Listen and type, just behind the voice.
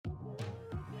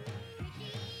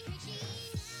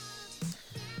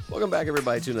Welcome back,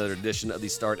 everybody, to another edition of the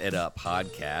Start Ed Up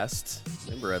podcast,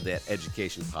 member of that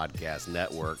Education Podcast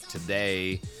Network.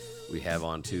 Today, we have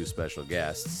on two special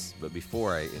guests, but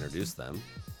before I introduce them,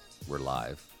 we're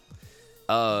live.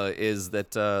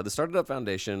 The Start Ed Up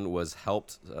Foundation was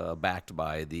backed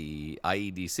by the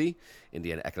IEDC,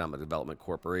 Indiana Economic Development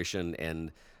Corporation,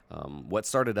 and what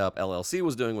Started Up LLC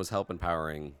was doing was help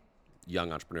empowering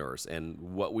young entrepreneurs.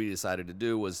 And what we decided to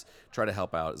do was try to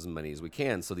help out as many as we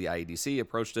can. So the IEDC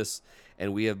approached us,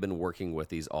 and we have been working with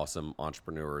these awesome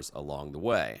entrepreneurs along the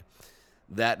way.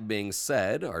 That being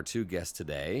said, our two guests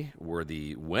today were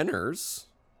the winners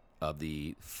of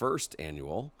the first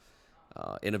annual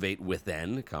Innovate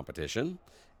Within competition.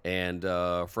 And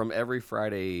from every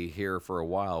Friday here for a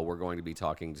while, we're going to be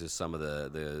talking to some of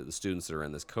the students that are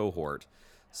in this cohort.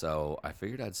 So I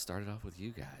figured I'd start it off with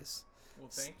you guys. Well,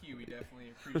 thank you. We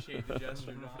definitely appreciate the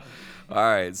gesture, Don. All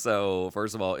right. So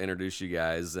first of all, introduce you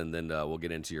guys, and then we'll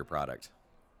get into your product.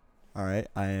 All right.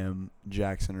 I am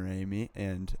Jackson Ramey,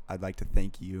 and I'd like to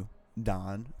thank you,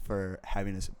 Don, for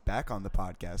having us back on the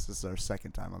podcast. This is our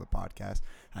second time on the podcast.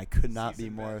 I could not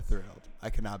be more thrilled.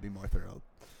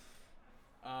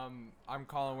 I'm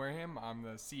Colin Wareham. I'm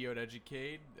the CEO at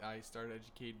Educade. I started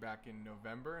Educade back in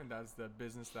November, and that's the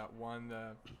business that won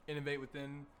the Innovate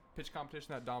Within pitch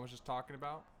competition that Don was just talking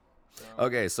about.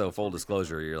 Okay, so full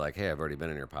disclosure, you're like, hey, I've already been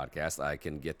in your podcast. I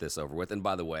can get this over with. And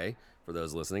by the way, for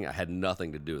those listening, I had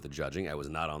nothing to do with the judging. I was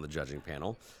not on the judging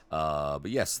panel. But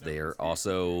yes, they are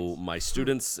also my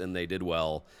students, and they did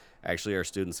well. Actually, our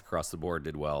students across the board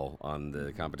did well on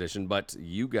the competition, but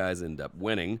you guys end up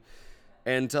winning.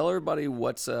 And tell everybody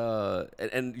what's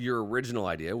and your original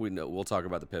idea. We'll talk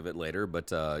about the pivot later,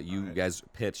 but you guys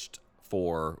pitched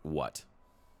for what?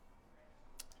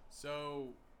 So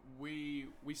we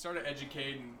started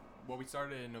Educade, and what we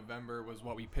started in November was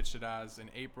what we pitched it as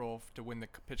in April to win the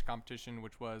pitch competition,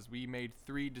 which was we made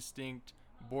 3 distinct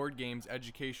board games,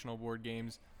 educational board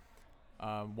games.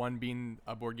 One being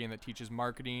a board game that teaches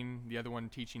marketing, the other one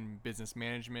teaching business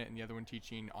management, and the other one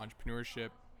teaching entrepreneurship.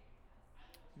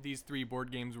 These 3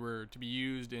 board games were to be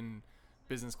used in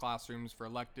business classrooms for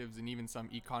electives and even some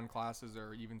econ classes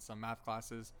or even some math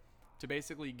classes to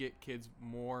basically get kids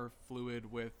more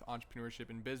fluid with entrepreneurship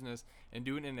and business and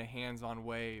do it in a hands-on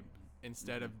way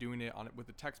instead of doing it with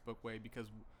a textbook way, because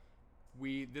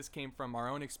this came from our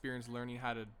own experience learning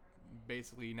how to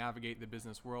basically navigate the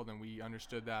business world, and we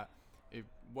understood that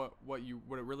what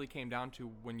it really came down to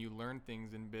when you learn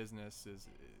things in business is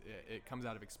it comes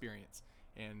out of experience.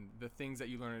 And the things that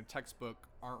you learn in a textbook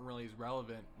aren't really as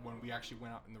relevant when we actually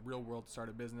went out in the real world to start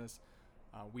a business.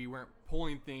 We weren't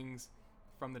pulling things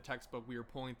from the textbook, we were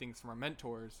pulling things from our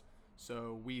mentors.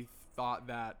 So we thought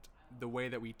that the way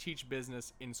that we teach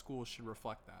business in school should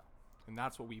reflect that. And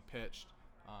that's what we pitched.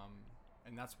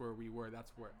 And that's where we were.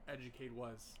 That's where Educade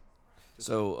was.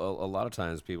 So a lot of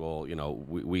times people,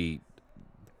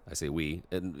 I say we,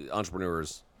 and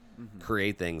entrepreneurs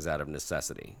create things out of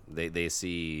necessity. They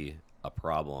see a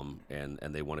problem and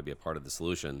they want to be a part of the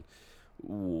solution.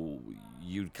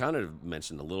 You kind of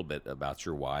mentioned a little bit about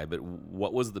your why, but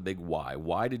what was the big why?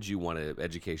 Why did you want an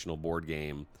educational board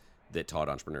game that taught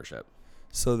entrepreneurship?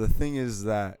 So the thing is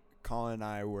that Colin and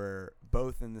I were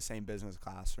both in the same business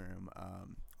classroom.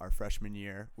 Our freshman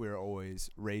year, we were always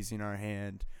raising our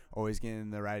hand, always getting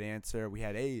the right answer.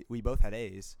 We both had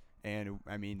A's, and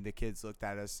I mean the kids looked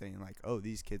at us saying like, "Oh,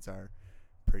 these kids are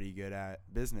pretty good at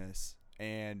business,"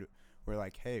 and we're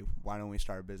like, hey, why don't we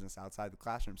start a business outside the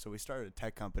classroom? So we started a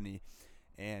tech company,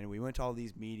 and we went to all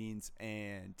these meetings,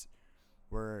 and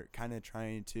we're kind of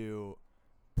trying to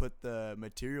put the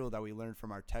material that we learned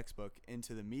from our textbook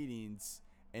into the meetings,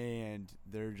 and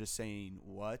they're just saying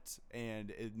what?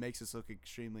 And it makes us look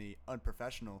extremely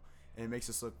unprofessional, and it makes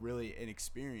us look really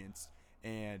inexperienced.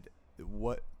 And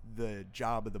what the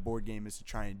job of the board game is to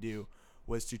try and do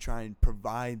was to try and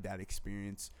provide that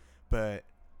experience, but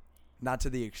not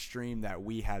to the extreme that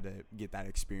we had to get that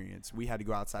experience. We had to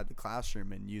go outside the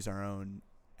classroom and use our own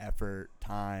effort,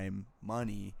 time,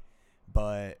 money,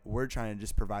 but we're trying to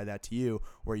just provide that to you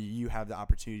where you have the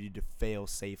opportunity to fail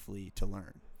safely to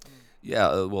learn.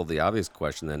 Yeah, well, the obvious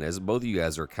question then is both of you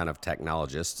guys are kind of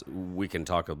technologists. We can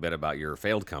talk a bit about your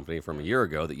failed company from a year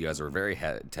ago that you guys were very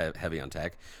heavy on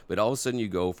tech, but all of a sudden you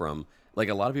go from, like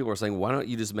a lot of people are saying, why don't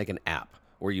you just make an app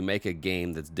or you make a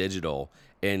game that's digital?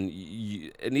 And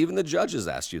even the judges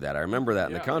asked you that. I remember that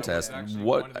in the contest. That was actually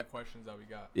one of the questions that we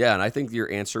got. Yeah, and I think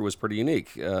your answer was pretty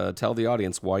unique. Tell the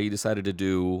audience why you decided to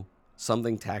do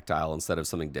something tactile instead of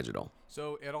something digital.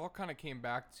 So it all kind of came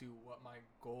back to what my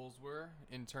goals were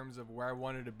in terms of where I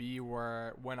wanted to be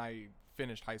when I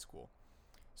finished high school.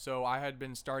 So I had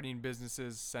been starting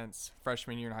businesses since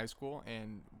freshman year in high school,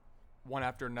 and one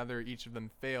after another, each of them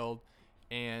failed.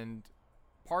 And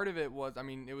part of it was, I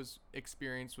mean, it was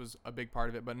experience was a big part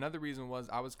of it, but another reason was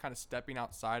I was kind of stepping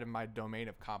outside of my domain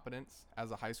of competence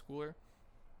as a high schooler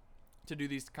to do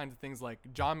these kinds of things. Like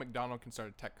John McDonald can start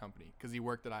a tech company because he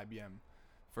worked at IBM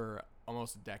for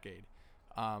almost a decade.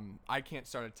 I can't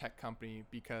start a tech company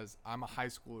because I'm a high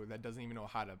schooler that doesn't even know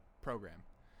how to program.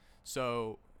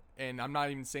 So, and I'm not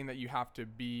even saying that you have to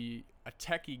be a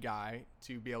techie guy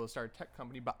to be able to start a tech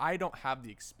company, but I don't have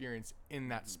the experience in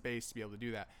that space to be able to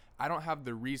do that. I don't have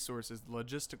the resources, the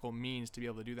logistical means to be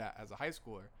able to do that as a high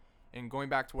schooler. And going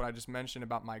back to what I just mentioned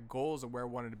about my goals of where I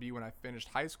wanted to be when I finished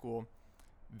high school,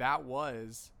 that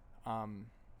was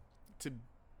to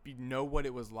know what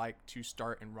it was like to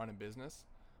start and run a business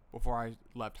before I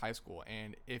left high school.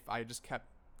 And if I just kept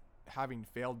having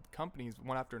failed companies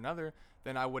one after another,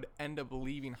 then I would end up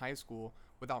leaving high school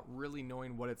without really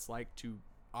knowing what it's like to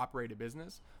operate a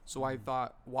business. So I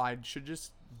thought, well, I should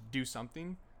just do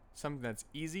something that's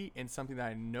easy and something that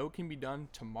I know can be done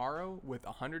tomorrow with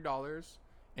 $100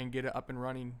 and get it up and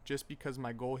running, just because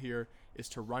my goal here is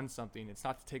to run something. It's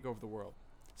not to take over the world.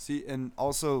 See, and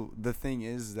also the thing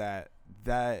is that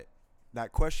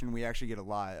question we actually get a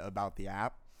lot about the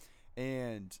app,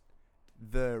 and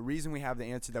the reason we have the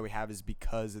answer that we have is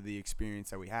because of the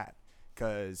experience that we had.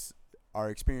 Because our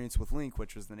experience with Link,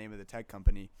 which was the name of the tech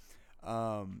company,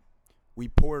 we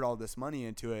poured all this money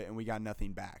into it and we got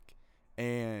nothing back.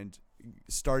 And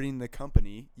starting the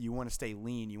company, you want to stay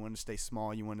lean, you want to stay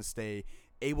small, you want to stay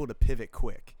able to pivot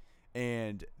quick.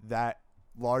 And that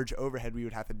large overhead we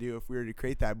would have to do if we were to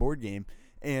create that board game.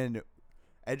 And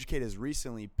Educate has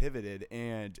recently pivoted,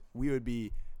 and we would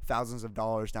be thousands of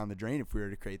dollars down the drain if we were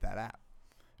to create that app.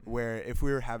 Where if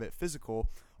we were to have it physical,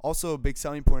 also a big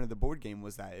selling point of the board game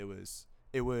was that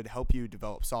it would help you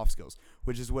develop soft skills,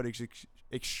 which is what is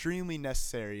extremely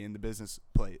necessary in the business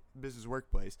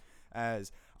workplace.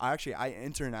 As I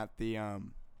intern at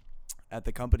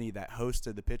the company that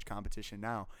hosted the pitch competition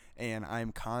now, and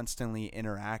I'm constantly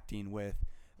interacting with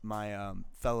my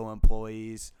fellow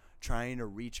employees, trying to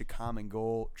reach a common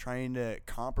goal, trying to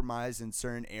compromise in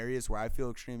certain areas where I feel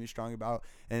extremely strong about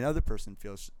and another person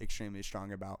feels extremely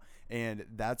strong about. And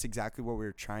that's exactly what we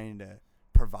were trying to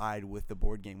provide with the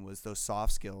board game, was those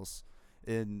soft skills.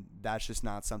 And that's just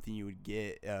not something you would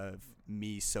get of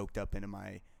me soaked up into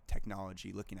my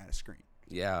technology looking at a screen.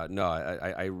 Yeah, no,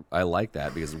 I like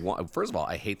that because first of all,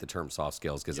 I hate the term soft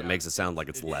skills because it makes it sound like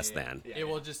it's less than. It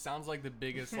will just sounds like the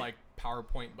biggest like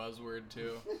PowerPoint buzzword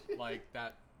too, like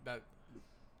that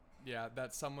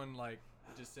someone like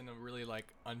just in a really like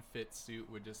unfit suit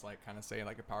would just like kind of say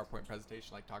like a PowerPoint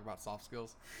presentation, like talk about soft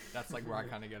skills. That's like where I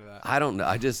kind of get to that. I don't know.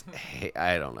 I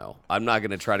don't know. I'm not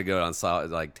gonna try to go on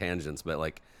like tangents, but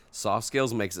like soft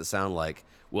skills makes it sound like,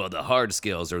 well, the hard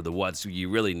skills are the ones you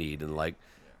really need, and like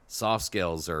soft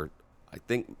skills are, I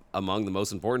think, among the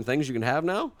most important things you can have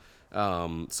now.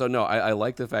 So no, I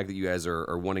like the fact that you guys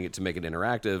are wanting it to make it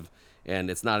interactive, and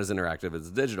it's not as interactive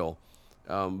as digital.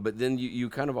 But then you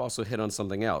kind of also hit on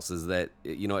something else, is that,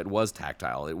 you know, it was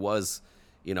tactile. It was,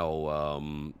 you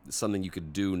know, something you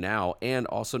could do now and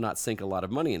also not sink a lot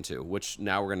of money into, which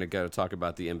now we're going to go talk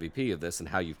about the MVP of this and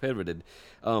how you've pivoted.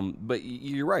 But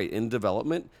you're right. In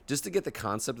development, just to get the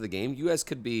concept of the game, you guys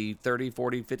could be $30,000,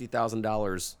 $40,000,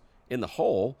 $50,000 in the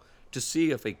hole to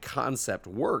see if a concept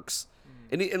works.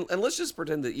 And let's just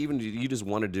pretend that even you just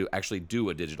wanted to actually do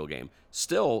a digital game.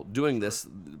 Still doing this,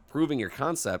 proving your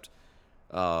concept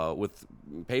with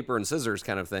paper and scissors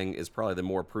kind of thing is probably the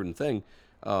more prudent thing.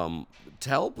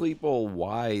 Tell people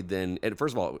why then, and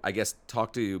first of all, I guess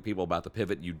talk to people about the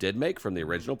pivot you did make from the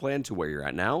original plan to where you're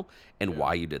at now and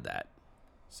why you did that.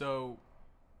 So,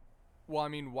 well, I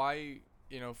mean, why,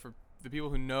 you know, for the people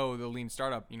who know the lean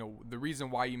startup, you know, the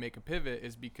reason why you make a pivot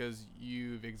is because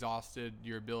you've exhausted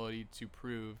your ability to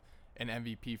prove an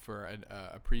MVP for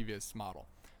a previous model.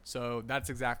 So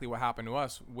that's exactly what happened to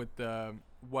us with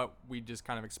what we just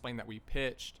kind of explained that we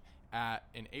pitched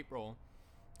in April.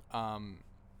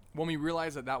 When we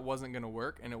realized that wasn't going to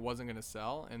work and it wasn't going to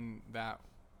sell, and that,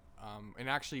 and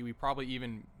actually we probably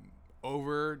even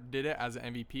overdid it as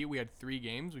an MVP. We had 3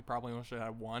 games. We probably only should have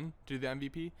had 1 to do the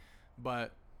MVP,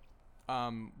 but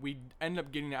we ended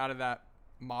up getting out of that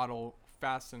model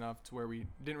fast enough to where we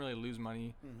didn't really lose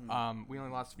money. We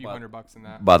only lost a few $100 in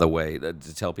that. By the way,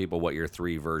 to tell people what your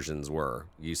 3 versions were,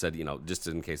 you said, you know, just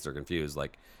in case they're confused,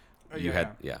 like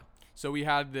So we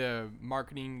had the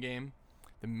marketing game,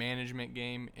 the management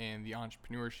game, and the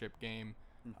entrepreneurship game.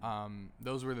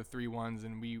 Those were the 3 ones,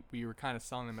 and we were kind of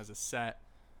selling them as a set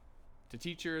to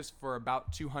teachers for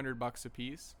about $200 a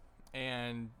piece.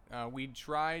 and we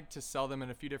tried to sell them in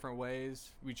a few different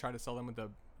ways. We tried to sell them with the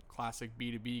classic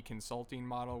B2B consulting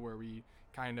model, where we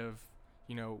kind of,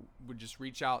 would just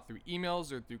reach out through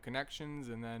emails or through connections,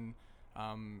 and then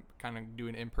kind of do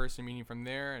an in-person meeting from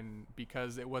there. And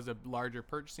because it was a larger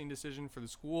purchasing decision for the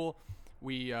school,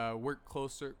 we worked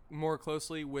more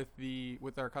closely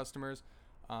with our customers.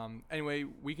 Anyway,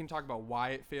 we can talk about why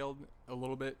it failed a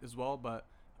little bit as well, but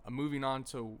moving on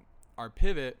to our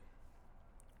pivot,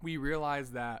 we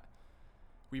realized that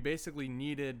we basically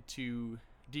needed to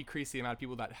decrease the amount of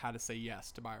people that had to say yes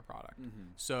to buy our product.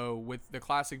 So with the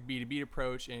classic B2B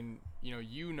approach, and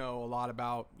you know a lot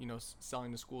about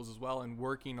selling to schools as well, and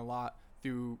working a lot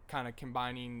through kind of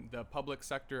combining the public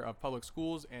sector of public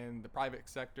schools and the private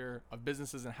sector of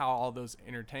businesses, and how all those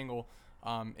intertangle,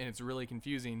 and it's really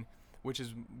confusing, which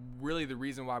is really the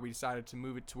reason why we decided to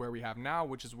move it to where we have now,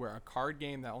 which is where a card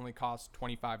game that only costs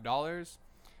 $25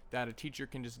 that a teacher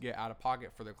can just get out of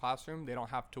pocket for their classroom. They don't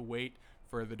have to wait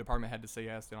for the department head to say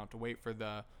yes. They don't have to wait for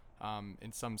the,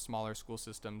 in some smaller school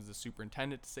systems, the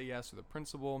superintendent to say yes, or the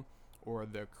principal, or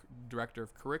the director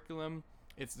of curriculum.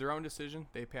 It's their own decision.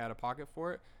 They pay out of pocket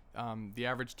for it. The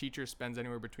average teacher spends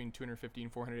anywhere between $250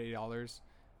 and $480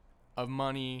 of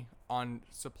money on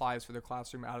supplies for their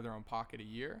classroom out of their own pocket a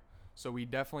year. So we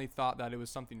definitely thought that it was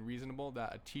something reasonable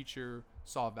that a teacher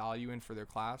saw value in for their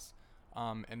class.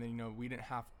 And then, we didn't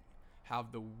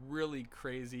have the really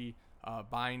crazy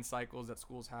buying cycles that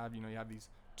schools have. You have these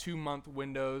 2-month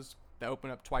windows that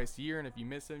open up twice a year, and if you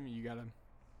miss them, you got to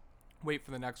wait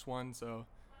for the next one. So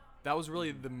that was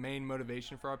really the main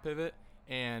motivation for our pivot.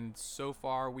 And so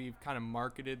far, we've kind of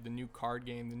marketed the new card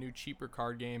game, the new cheaper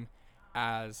card game,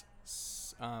 as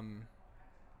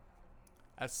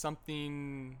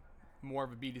something more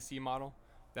of a B2C model,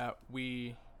 that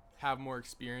we have more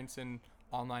experience in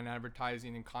online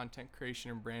advertising and content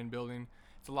creation and brand building.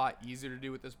 It's a lot easier to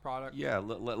do with this product. Yeah,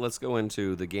 let's go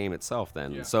into the game itself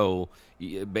then. Yeah. So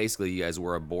basically, you guys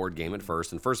were a board game at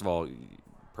first, and first of all,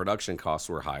 production costs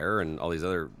were higher and all these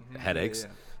other headaches.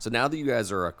 Yeah. So now that you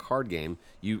guys are a card game,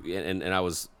 and I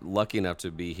was lucky enough to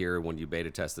be here when you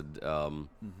beta tested.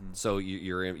 So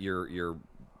you're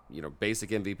basic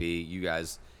MVP. You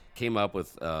guys came up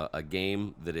with a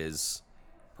game that is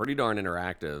pretty darn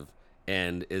interactive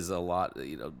and is a lot.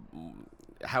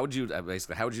 How would you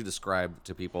describe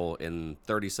to people in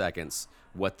 30 seconds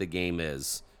what the game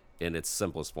is in its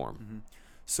simplest form?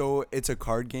 So it's a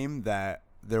card game that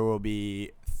there will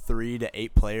be 3 to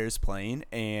 8 players playing,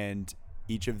 and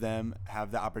each of them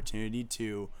have the opportunity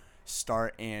to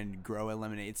start and grow a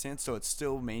lemonade stand. So it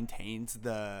still maintains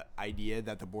the idea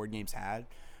that the board games had,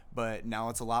 but now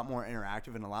it's a lot more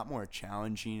interactive and a lot more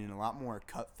challenging and a lot more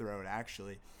cutthroat,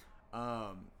 actually.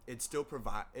 It still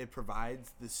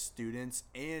provides the students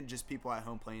and just people at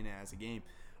home playing it as a game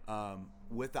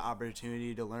with the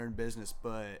opportunity to learn business,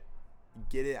 but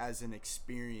get it as an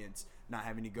experience, not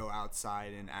having to go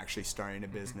outside and actually starting a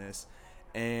business.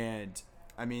 And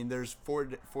I mean, there's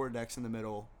four decks in the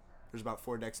middle. There's about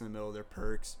 4 decks in the middle. They're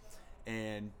perks,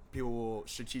 and people will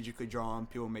strategically draw them.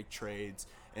 People make trades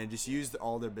and just use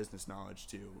all their business knowledge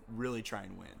to really try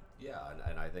and win. Yeah,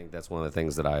 and I think that's one of the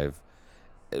things that I've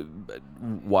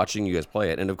watching you guys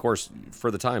play it, and of course,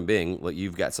 for the time being,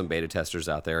 you've got some beta testers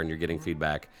out there, and you're getting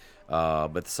feedback.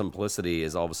 But the simplicity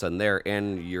is all of a sudden there,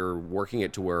 and you're working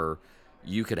it to where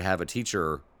you could have a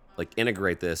teacher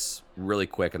integrate this really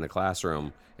quick in the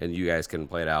classroom, and you guys can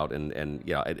play it out. And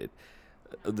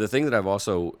the thing that I've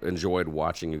also enjoyed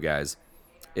watching you guys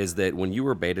is that when you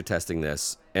were beta testing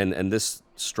this, and this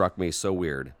struck me so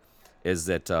weird, is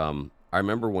that I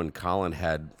remember when Colin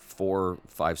had 4 or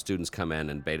 5 students come in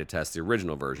and beta test the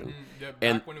original version.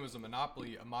 Back when it was a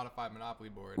modified Monopoly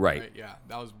board. Right. Yeah,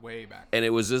 that was way back. And it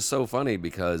was just so funny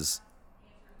because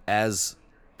as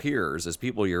peers, as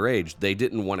people your age, they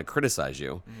didn't want to criticize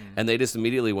you. And they just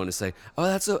immediately want to say,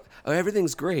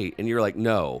 everything's great. And you're like,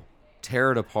 no,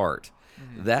 tear it apart.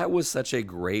 That was such a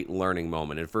great learning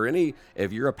moment. And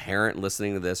if you're a parent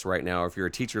listening to this right now, or if you're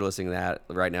a teacher listening to that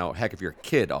right now, heck, if you're a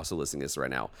kid also listening to this right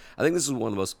now, I think this is one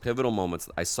of the most pivotal moments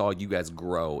I saw you guys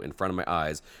grow in front of my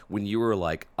eyes when you were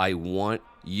like, I want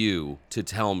you to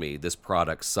tell me this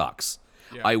product sucks.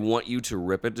 Yeah. I want you to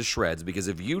rip it to shreds, because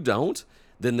if you don't,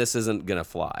 then this isn't going to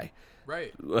fly.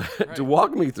 Right. To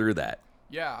walk me through that.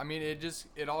 Yeah, I mean,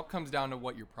 it all comes down to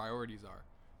what your priorities are.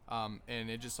 And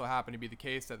it just so happened to be the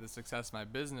case that the success of my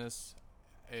business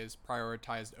is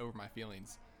prioritized over my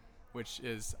feelings, which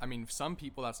is, I mean, for some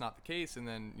people that's not the case, and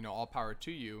then, all power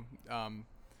to you.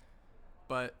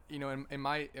 But, in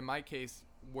my case,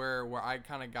 where I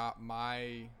kind of got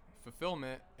my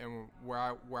fulfillment and where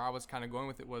I was kind of going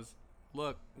with it was,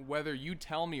 look, whether you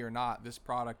tell me or not, this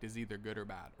product is either good or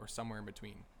bad or somewhere in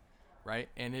between, right?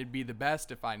 And it'd be the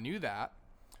best if I knew that,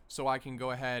 so I can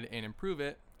go ahead and improve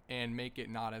it and make it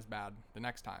not as bad the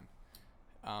next time.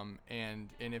 And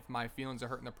if my feelings are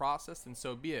hurt in the process, then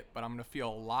so be it. But I'm gonna feel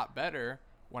a lot better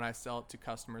when I sell it to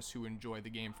customers who enjoy the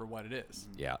game for what it is.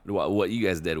 Yeah, what you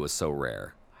guys did was so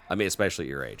rare. I mean, especially at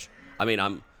your age. I mean,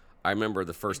 I remember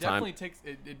the first time.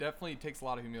 It definitely takes a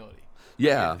lot of humility.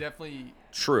 Yeah, It definitely.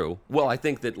 true. Well, I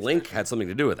think that Link had something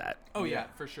to do with that. Oh yeah,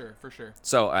 for sure.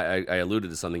 So I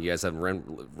alluded to something you guys have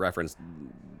referenced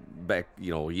back, a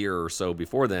year or so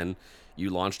before then. You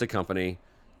launched a company.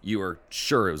 You were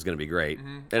sure it was going to be great,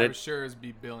 and I was sure it would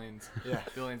be billions. Yeah,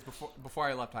 billions before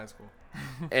I left high school.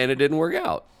 and it didn't work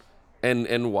out.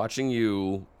 And watching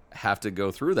you have to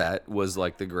go through that was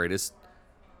like the greatest.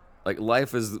 Like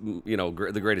life is,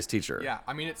 the greatest teacher. Yeah,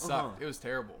 I mean it sucked. It was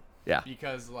terrible. Yeah.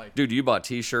 Because like. Dude, you bought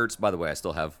T-shirts. By the way, I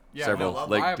still have several.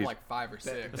 I have like 5 or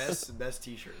 6. Best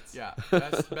T-shirts. Yeah,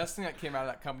 best thing that came out of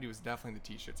that company was definitely the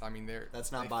T-shirts. I mean,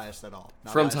 That's not biased at all.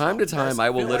 From time to time,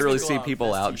 I will literally see glove, people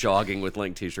best out t-shirt. jogging with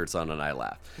Link T-shirts on, and I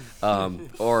laugh.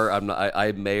 Or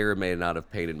I may or may not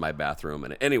have painted my bathroom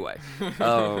in it. Anyway,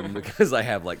 because I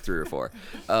have like 3 or 4.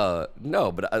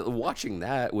 No, but watching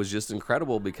that was just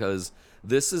incredible because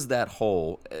this is that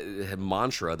whole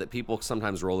mantra that people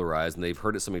sometimes roll their eyes, and they've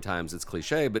heard it so many times. It's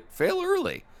cliche, but fail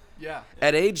early. Yeah.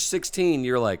 At age 16,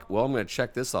 you're like, well, I'm going to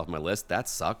check this off my list. That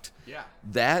sucked. Yeah.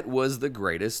 That was the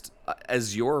greatest.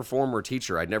 As your former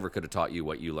teacher, I never could have taught you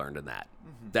what you learned in that.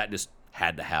 That just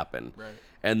had to happen. Right.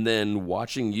 And then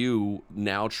watching you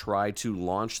now try to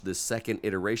launch the second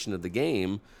iteration of the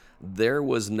game, there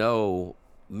was no,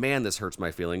 man, this hurts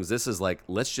my feelings. This is like,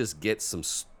 let's just get some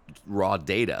raw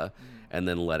data and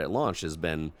then let it launch has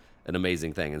been an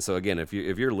amazing thing. And so again, if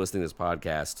you're listening to this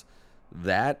podcast,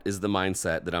 that is the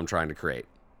mindset that I'm trying to create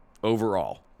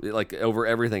overall, like over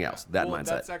everything else. That mindset.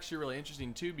 That's actually really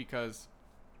interesting too, because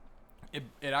it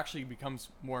actually becomes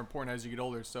more important as you get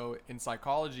older. So in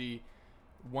psychology,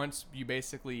 once you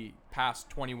basically pass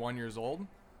 21 years old,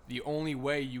 the only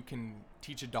way you can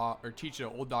teach a dog or teach an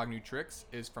old dog new tricks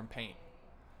is from pain.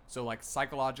 So like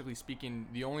psychologically speaking,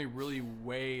 the only really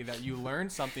way that you learn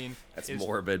something That's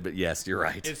morbid, but yes, you're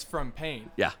right. is from pain.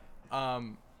 Yeah.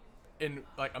 In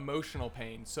like emotional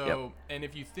pain. So, Yep. And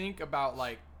if you think about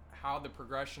like how the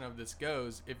progression of this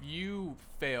goes, if you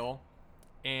fail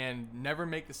and never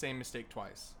make the same mistake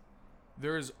twice,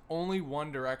 there is only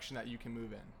one direction that you can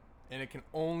move in, and it can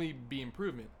only be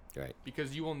improvement. Right.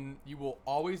 Because you will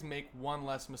always make one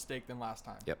less mistake than last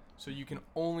time. Yep. So you can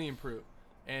only improve.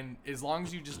 And as long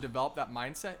as you just develop that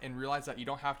mindset and realize that you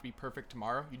don't have to be perfect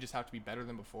tomorrow, you just have to be better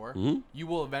than before, you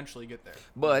will eventually get there.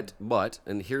 But,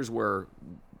 and here's where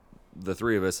the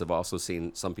 3 of us have also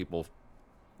seen some people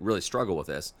really struggle with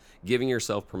this, giving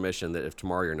yourself permission that if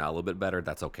tomorrow you're not a little bit better,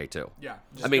 that's okay too. Yeah.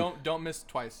 Just I mean, don't miss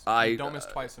twice. Don't miss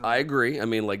twice in a row. I agree. I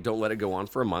mean, like, don't let it go on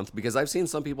for a month, because I've seen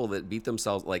some people that beat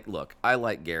themselves. Like, look, I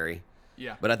like Gary.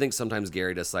 Yeah. But I think sometimes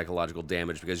Gary does psychological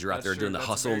damage because you're out That's there true. doing the That's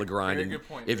a hustle and the very- grind. very And good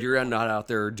point. if Very you're good point. not out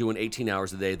there doing 18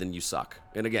 hours a day, then you suck.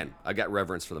 And again, I got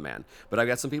reverence for the man. But I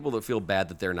got some people that feel bad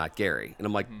that they're not Gary. And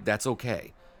I'm like, that's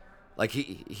okay. Like,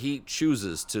 he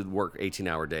chooses to work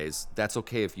 18-hour days. That's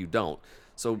okay if you don't.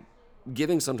 So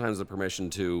giving sometimes the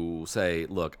permission to say,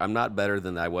 look, I'm not better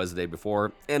than I was the day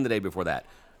before and the day before that.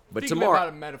 But Thinking tomorrow...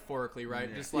 about it metaphorically,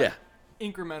 right? Just like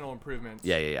incremental improvements.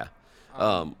 Yeah.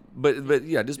 But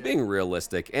yeah, just being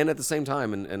realistic, and at the same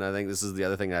time, and I think this is the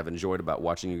other thing I've enjoyed about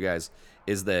watching you guys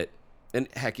is that, and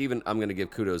heck, even I'm going to give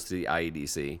kudos to the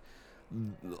IEDC.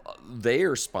 They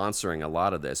are sponsoring a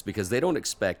lot of this because they don't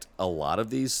expect a lot of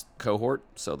these cohort.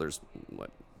 So there's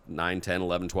 9, 10,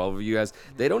 11, 12 of you guys.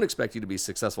 They don't expect you to be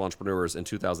successful entrepreneurs in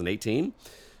 2018,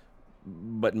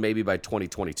 but maybe by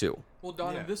 2022. Well,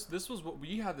 Donna, this was what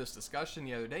we had this discussion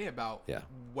the other day about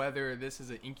whether this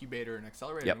is an incubator or an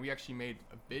accelerator. Yep. And we actually made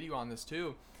a video on this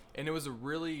too. And it was a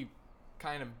really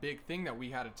kind of big thing that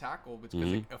we had to tackle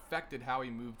because it affected how we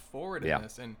moved forward in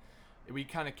this. And we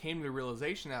kind of came to the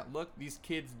realization that, look, these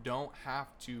kids don't have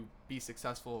to be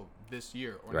successful this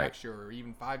year or next year or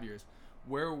even 5 years.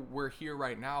 Where we're here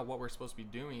right now, what we're supposed to be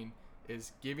doing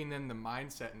is giving them the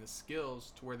mindset and the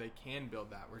skills to where they can build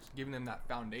that. We're giving them that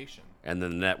foundation. And then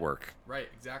the network. Right,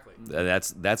 exactly.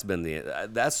 That's been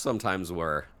that's sometimes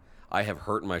where I have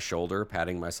hurt my shoulder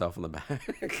patting myself on the back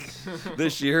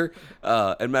this year.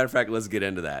 And matter of fact, let's get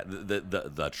into that.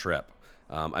 The trip.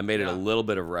 I made it a little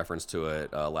bit of reference to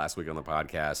it last week on the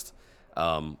podcast.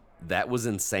 That was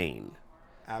insane.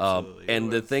 Absolutely.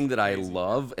 And the thing that I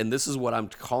love, and this is what I'm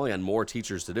calling on more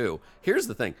teachers to do. Here's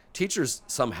the thing: teachers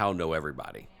somehow know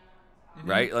everybody.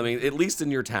 right? I mean, at least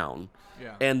in your town.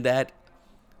 Yeah.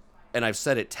 And I've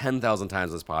said it 10,000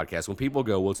 times on this podcast. When people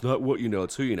go, well, it's not what you know,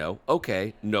 it's who you know.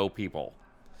 Okay, know people.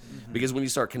 Because when you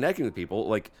start connecting with people,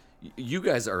 like, you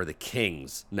guys are the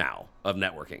kings now of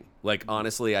networking. Like,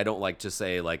 honestly, I don't like to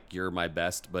say, like, you're my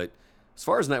best, but as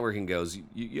far as networking goes,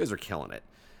 you guys are killing it.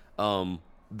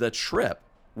 The trip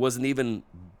was an even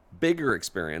bigger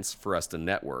experience for us to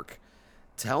network.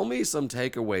 Tell me some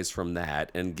takeaways from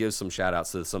that and give some shout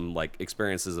outs to some, like,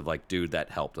 experiences of, like, dude, that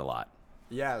helped a lot.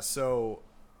 Yeah, so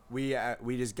we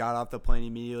just got off the plane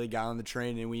immediately, got on the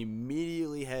train, and we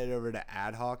immediately headed over to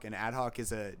AdHoc. And AdHoc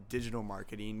is a digital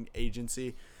marketing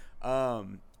agency.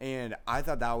 And I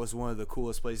thought that was one of the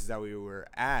coolest places that we were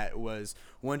at. Was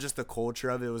one, just the culture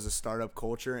of it. It was a startup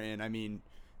culture, and I mean,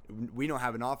 we don't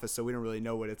have an office, so we don't really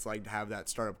know what it's like to have that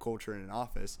startup culture in an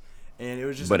office. And it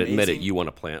was just But amazing. admit it, you want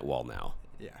to plant wall now.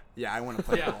 Yeah, I want to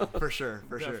play Yeah. ball for sure.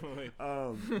 Definitely.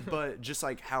 But just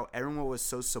like how everyone was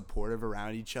so supportive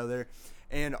around each other,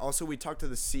 and also we talked to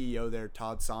the CEO there,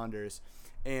 Todd Saunders,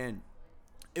 and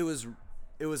it was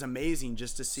amazing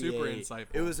just to see. Super insightful.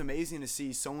 It was amazing to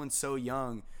see someone so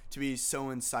young to be so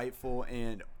insightful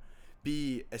and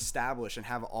be established and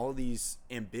have all these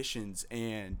ambitions,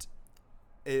 and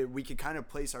we could kind of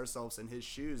place ourselves in his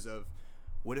shoes of,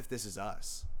 what if this is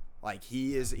us? Like,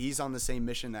 he's on the same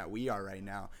mission that we are right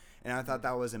now. And I thought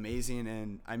that was amazing.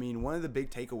 And I mean, one of the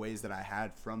big takeaways that I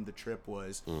had from the trip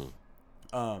was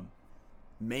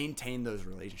maintain those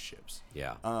relationships.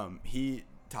 Yeah.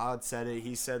 Todd said it.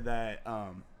 He said that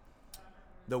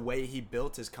the way he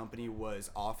built his company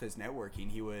was off his networking.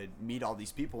 He would meet all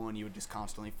these people and he would just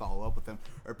constantly follow up with them,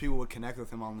 or people would connect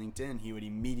with him on LinkedIn. He would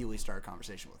immediately start a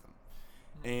conversation with them.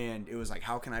 And it was like,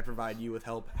 how can I provide you with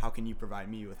help? How can you provide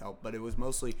me with help? But it was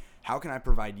mostly, how can I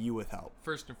provide you with help?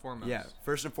 First and foremost. Yeah,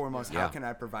 first and foremost, Yeah. how can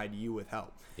I provide you with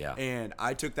help? Yeah. And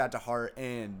I took that to heart.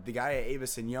 And the guy at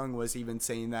Avis and Young was even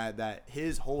saying that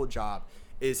his whole job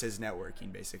is his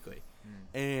networking, basically.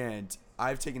 And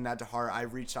I've taken that to heart.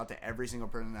 I've reached out to every single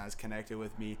person that has connected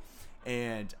with me.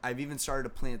 And I've even started to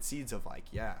plant seeds of like,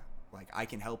 yeah, like I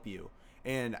can help you.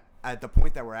 And at the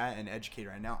point that we're at in Educate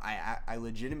right now, I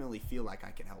legitimately feel like I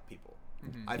can help people.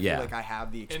 I feel Yeah. like I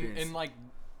have the experience. And like,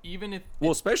 even if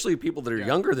Well, especially people that are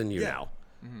younger than you Yeah. now.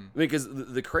 Because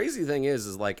the crazy thing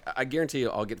is like, I guarantee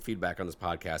you I'll get feedback on this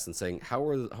podcast and saying, how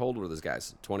old were those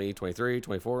guys? 20, 23,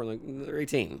 24? Like, they're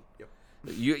 18. Yep.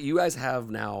 You guys have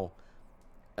now,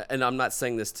 and I'm not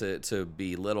saying this to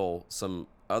belittle some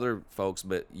other folks,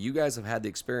 but you guys have had the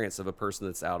experience of a person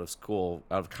that's out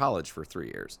of college for 3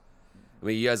 years. I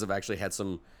mean, you guys have actually had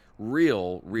some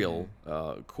real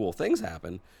cool things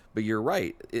happen. But you're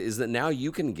right, is that now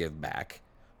you can give back.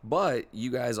 But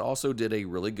you guys also did a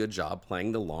really good job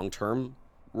playing the long-term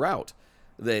route.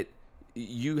 That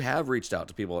you have reached out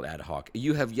to people at AdHoc.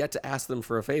 You have yet to ask them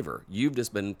for a favor. You've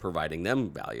just been providing them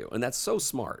value, and that's so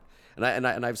smart. And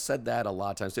I've said that a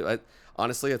lot of times too.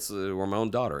 Honestly, it's my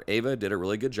own daughter. Ava did a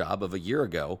really good job of a year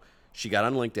ago. She got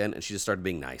on LinkedIn and she just started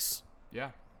being nice. yeah.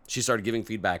 She started giving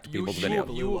feedback to people's you- video.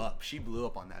 blew up. She blew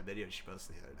up on that video she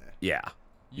posted the other day. Yeah.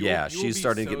 You'll- Yeah, you'll she's be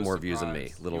starting to so get more views than me.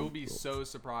 surprised. You'll be so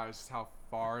surprised how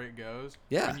far it goes.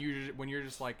 Yeah. When you're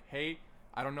just like, hey,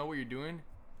 I don't know what you're doing.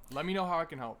 Let me know how I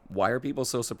can help. Why are people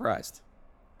so surprised?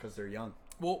 Because they're young.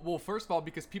 Well, first of all,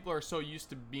 because people are so used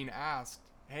to being asked,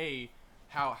 hey,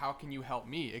 how can you help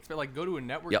me? Expect like go to a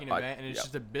networking event and it's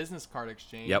just a business card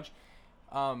exchange. Yep.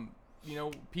 You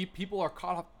know, people are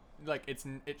caught up. Like it's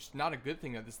not a good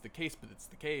thing that this is the case, but it's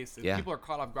the case. Yeah. People are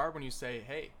caught off guard when you say,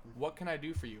 "Hey, what can I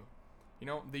do for you?" You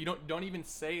know, you don't even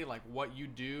say like what you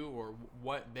do or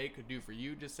what they could do for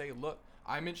you. Just say, "Look,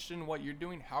 I'm interested in what you're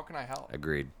doing. How can I help?"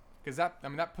 Agreed. Because that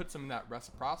puts them in that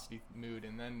reciprocity mood,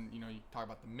 and then you talk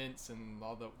about the mints and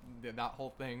all that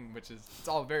whole thing, which is it's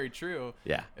all very true.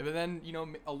 Yeah. But then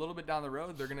a little bit down the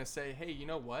road, they're gonna say, "Hey, you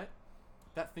know what?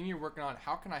 That thing you're working on,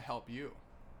 how can I help you?"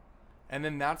 And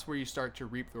then that's where you start to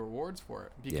reap the rewards for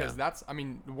it. Because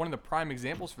one of the prime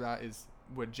examples for that is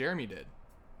what Jeremy did.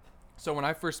 So when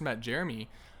I first met Jeremy,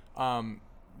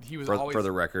 he was always... For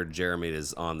the record, Jeremy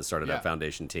is on the Startup Yeah.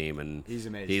 Foundation team, and He's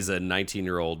amazing. He's a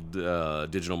 19-year-old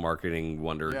digital marketing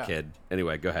wonder Yeah. kid.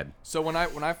 Anyway, go ahead. So when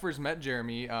I first met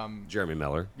Jeremy, Jeremy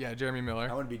Miller. Jeremy Miller.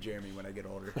 I want to be Jeremy when I get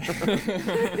older.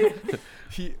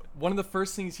 One of the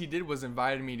first things he did was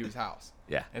invited me to his house.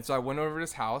 Yeah. And so I went over to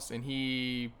his house, and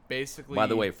he basically... By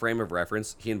the way, frame of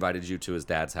reference, he invited you to his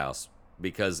dad's house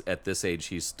because at this age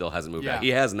he still hasn't moved Yeah. out. He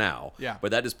has now. Yeah.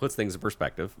 But that just puts things in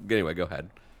perspective. Anyway, go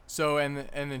ahead. So and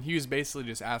then he was basically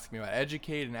just asking me about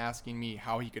Educate and asking me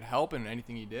how he could help and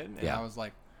anything he did. And Yeah. I was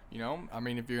like, if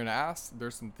you're gonna ask,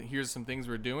 here's some things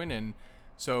we're doing. And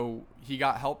So he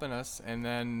got helping us, and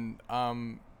then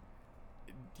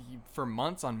for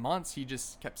months on months, he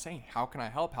just kept saying, "How can I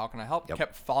help? How can I help?" Yep.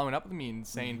 Kept following up with me and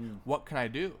saying, "What can I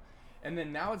do?" And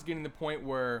then now it's getting to the point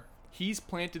where he's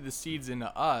planted the seeds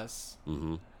into us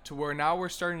to where now we're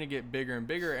starting to get bigger and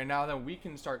bigger, and now then we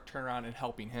can start turning around and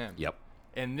helping him. Yep.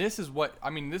 And this is what I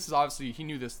mean. This is obviously he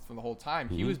knew this from the whole time.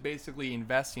 He was basically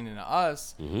investing in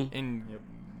us and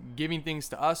giving things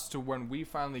to us to when we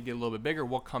finally get a little bit bigger,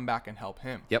 we'll come back and help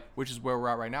him. Yep. Which is where we're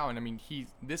at right now. And I mean,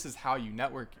 this is how you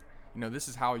network. You know, this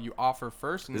is how you offer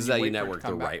first. And This is then how you wait for it to network the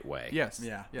come back. right way. Yes.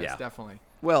 Yeah. Yes, Yeah. definitely.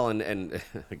 Well, and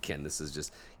again, this is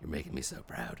just, you're making me so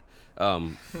proud.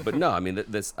 But no, I mean,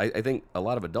 I think a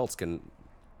lot of adults can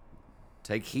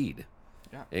take heed.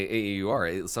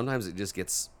 Yeah. Sometimes it just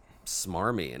gets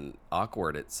smarmy and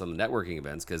awkward at some networking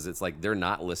events because it's like they're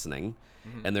not listening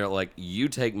and they're like, you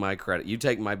take my credit, you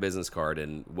take my business card,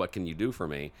 and what can you do for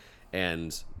me?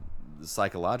 And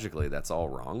psychologically, that's all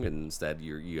wrong. And instead,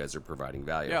 you guys are providing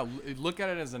value. Yeah. Look at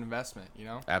it as an investment, you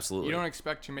know? Absolutely. You don't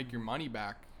expect to make your money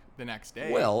back the next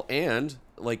day. Well, and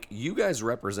like you guys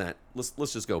represent,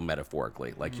 let's just go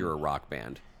metaphorically, like you're a rock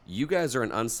band. You guys are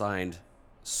an unsigned,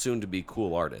 soon-to-be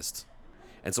cool artist.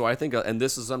 And so I think, and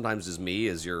this is sometimes just me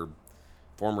as your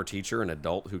former teacher and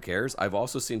adult who cares. I've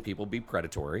also seen people be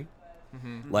predatory.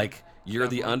 Like you're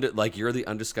the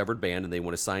undiscovered band, and they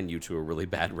want to sign you to a really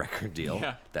bad record deal.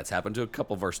 Yeah. That's happened to a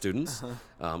couple of our students.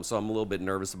 So I'm a little bit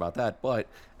nervous about that. But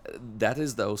that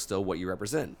is, though, still what you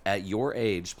represent. At your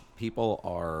age, people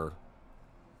are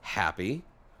happy.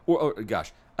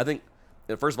 Gosh, I think,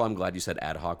 first of all, I'm glad you said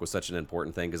ad hoc was such an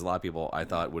important thing, because a lot of people, I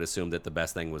thought, would assume that the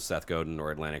best thing was Seth Godin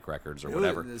or Atlantic Records or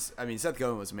whatever. Seth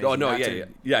Godin was amazing. Oh, no, Not yeah, to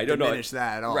yeah. I don't know. diminish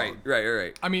that at all.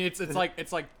 Right. I mean, it's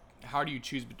like how do you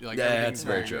choose? Like, Yeah, everything's that's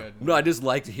very true. good. No, I just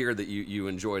like to hear that you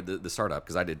enjoyed the startup,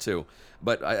 because I did too.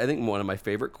 But I think one of my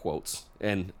favorite quotes,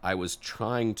 and I was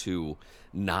trying to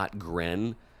not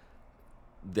grin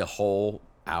the whole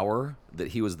hour that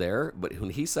he was there, but when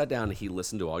he sat down and he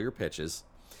listened to all your pitches,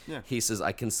 he says,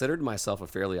 I considered myself a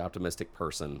fairly optimistic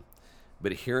person,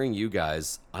 but hearing you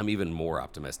guys, I'm even more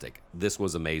optimistic. This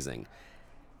was amazing.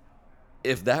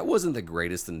 If that wasn't the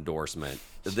greatest endorsement,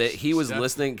 that he was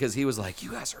listening, because he was like,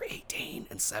 you guys are 18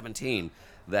 and 17,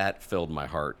 that filled my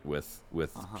heart with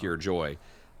pure joy.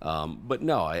 But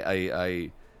no,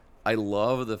 I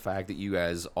love the fact that you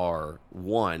guys are,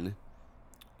 one,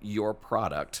 your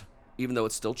product, even though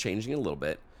it's still changing a little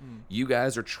bit, you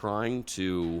guys are trying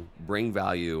to bring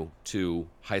value to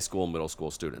high school and middle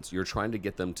school students. You're trying to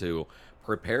get them to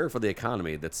prepare for the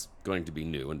economy that's going to be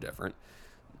new and different.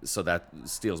 So that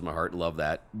steals my heart. Love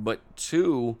that. But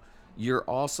two, you're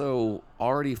also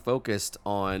already focused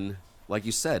on, like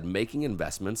you said, making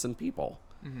investments in people,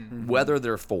 whether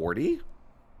they're 40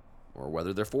 or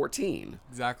whether they're 14.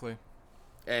 Exactly.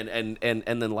 And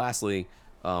then lastly,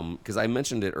 because I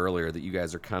mentioned it earlier that you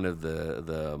guys are kind of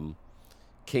the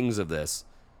kings of this.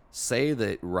 Say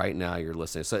that right now you're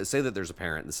listening. So say that there's a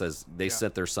parent that says they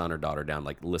sent their son or daughter down,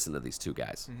 like, listen to these two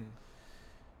guys.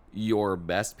 Your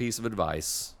best piece of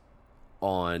advice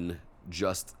on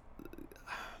just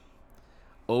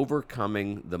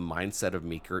overcoming the mindset of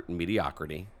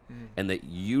mediocrity and that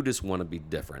you just want to be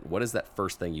different. What is that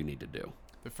first thing you need to do?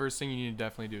 The first thing you need to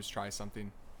definitely do is try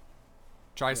something.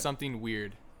 Try something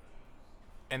weird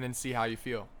and then see how you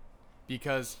feel.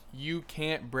 Because you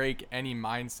can't break any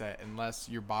mindset unless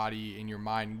your body and your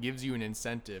mind gives you an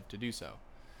incentive to do so.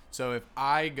 So if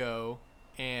I go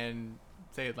and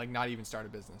say, like, not even start a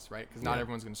business, right? Because not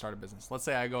everyone's going to start a business. Let's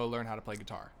say I go learn how to play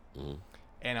guitar.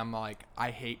 And I'm like,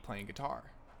 I hate playing guitar.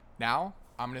 Now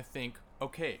I'm going to think,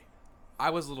 okay, I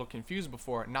was a little confused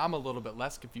before. Now I'm a little bit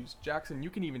less confused. Jackson, you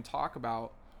can even talk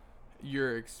about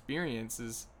your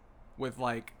experiences with,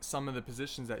 like, some of the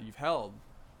positions that you've held,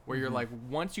 where you're like,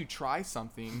 once you try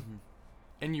something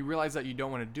and you realize that you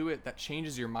don't want to do it, that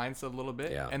changes your mindset a little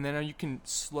bit. Yeah. And then you can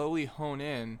slowly hone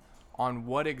in on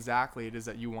what exactly it is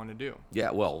that you want to do.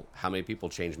 Yeah, well, how many people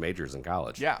change majors in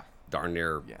college? Yeah. Darn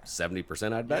near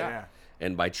 70%, I'd bet. Yeah.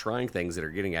 And by trying things that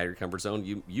are getting out of your comfort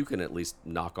zone, you can at least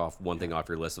knock off one thing off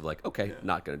your list of, like, okay,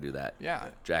 not going to do that. Yeah.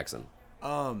 Jackson.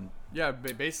 Yeah,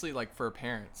 but basically, like, for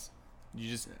parents, you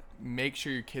just make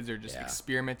sure your kids are just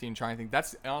experimenting and trying things.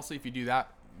 That's honestly, if you do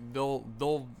that,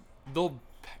 they'll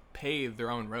pave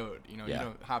their own road. You know, you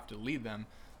don't have to lead them.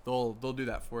 They'll do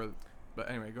that for.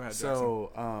 But anyway, go ahead.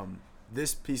 So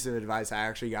this piece of advice I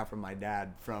actually got from my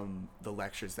dad from the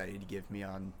lectures that he'd give me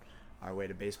on our way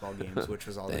to baseball games, which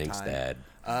was all the time. Thanks, Dad.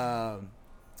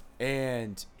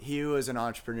 And he was an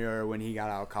entrepreneur when he got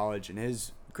out of college, and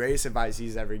his greatest advice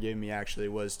he's ever given me actually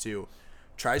was to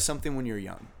try something when you're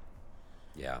young.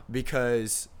 Yeah.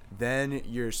 Because then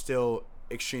you're still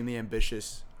extremely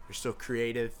ambitious. You're still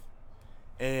creative.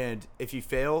 And if you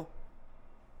fail,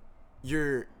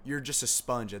 you're just a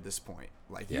sponge at this point.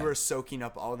 Like, you Yeah. are soaking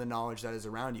up all the knowledge that is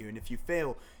around you. And if you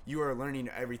fail, you are learning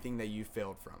everything that you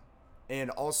failed from. And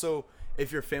also,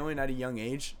 if you're failing at a young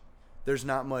age, there's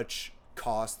not much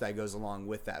cost that goes along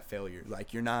with that failure.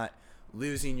 Like, you're not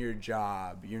losing your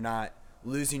job. You're not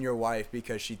losing your wife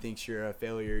because she thinks you're a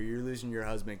failure. You're losing your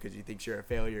husband because he thinks you're a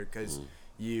failure because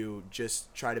you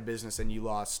just tried a business and you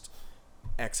lost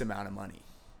X amount of money.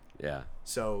 Yeah.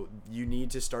 So you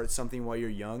need to start something while you're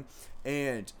young.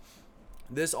 And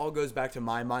this all goes back to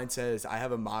my mindset is I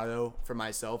have a motto for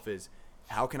myself is,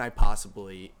 how can I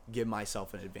possibly give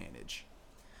myself an advantage?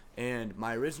 And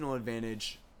my original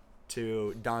advantage,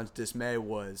 to Don's dismay,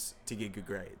 was to get good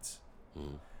grades.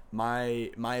 My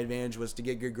advantage was to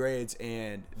get good grades,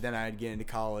 and then I'd get into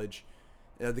college,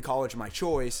 the college of my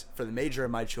choice, for the major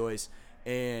of my choice.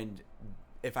 And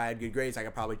if I had good grades, I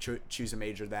could probably choose a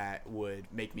major that would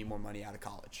make me more money out of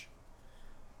college.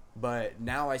 But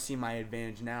now I see my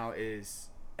advantage now is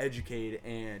educate,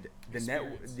 and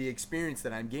the experience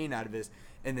that I'm getting out of this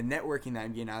and the networking that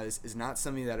I'm getting out of this is not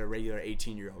something that a regular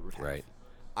 18-year-old would have. Right.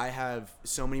 I have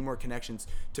so many more connections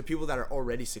to people that are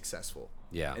already successful.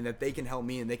 Yeah. And that they can help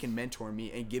me and they can mentor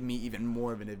me and give me even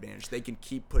more of an advantage. They can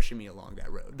keep pushing me along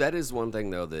that road. That is one thing,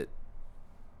 though,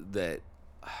 that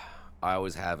I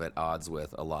always have at odds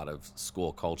with a lot of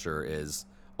school culture is,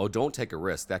 oh, don't take a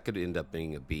risk. That could end up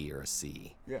being a B or a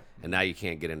C. Yeah. And now you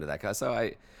can't get into that.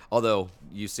 So although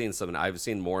I've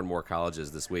seen more and more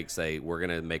colleges this week say we're going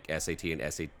to make SAT and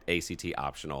ACT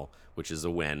optional, which is a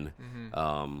win.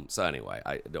 So anyway,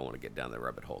 I don't want to get down the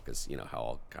rabbit hole because you know how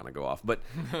I'll kind of go off. But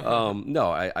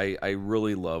no, I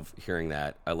really love hearing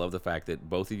that. I love the fact that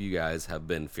both of you guys have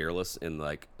been fearless in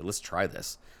like, let's try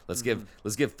this. Let's give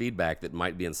feedback that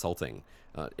might be insulting.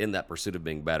 In that pursuit of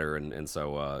being better, and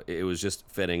so it was just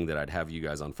fitting that I'd have you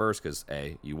guys on first because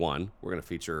you won. We're going to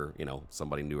feature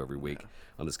somebody new every week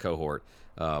on this cohort.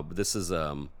 But this is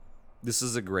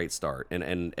a great start,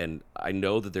 and I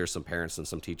know that there's some parents and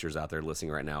some teachers out there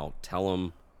listening right now. Tell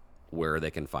them where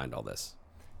they can find all this.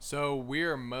 So we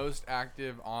are most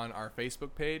active on our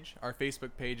Facebook page. Our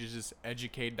Facebook page is just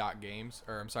educate.games,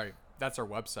 or I'm sorry, that's our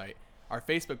website. Our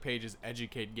Facebook page is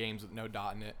Educate Games with no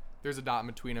dot in it. There's a dot in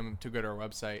between them to go to our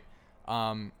website.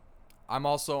 I'm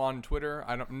also on Twitter.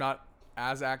 I'm not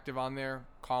as active on there.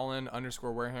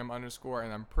 Colin_Wareham_,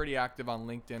 and I'm pretty active on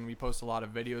LinkedIn. We post a lot of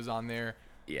videos on there.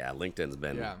 Yeah, LinkedIn's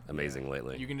been amazing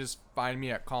lately. You can just find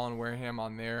me at Colin Wareham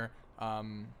on there.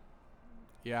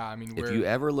 If you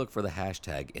ever look for the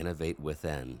hashtag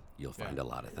 #InnovateWithin, you'll find a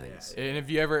lot of things. And if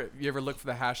you ever look for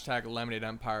the hashtag Lemonade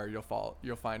Empire,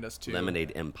 you'll find us too.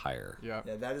 Lemonade Empire. Yeah,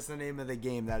 that is the name of the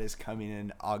game that is coming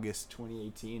in August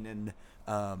 2018, and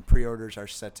pre-orders are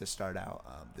set to start out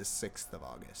the 6th of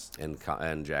August.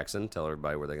 And Jackson, tell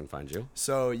everybody where they can find you.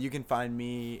 So you can find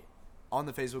me on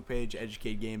the Facebook page,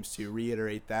 Educate Games, to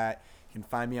reiterate that. You can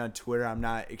find me on Twitter. I'm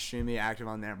not extremely active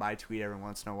on there, but I tweet every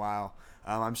once in a while.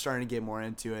 I'm starting to get more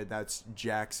into it. That's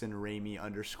Jackson Ramey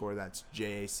 _. That's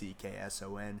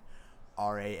JACKSON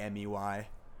RAMEY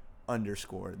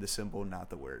 _. The symbol,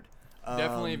 not the word.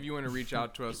 Definitely, if you want to reach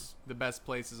out to us, the best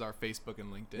places are Facebook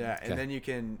and LinkedIn. Yeah, and then you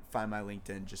can find my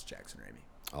LinkedIn, just Jackson Ramey.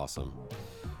 Awesome.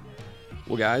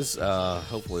 Well, guys,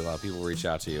 hopefully a lot of people reach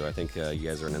out to you. I think you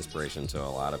guys are an inspiration to a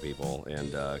lot of people,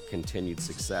 and continued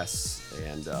success.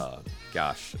 And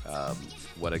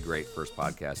what a great first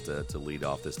podcast to lead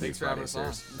off this new Thanks for having Friday us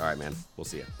on. series. All right, man. We'll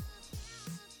see you.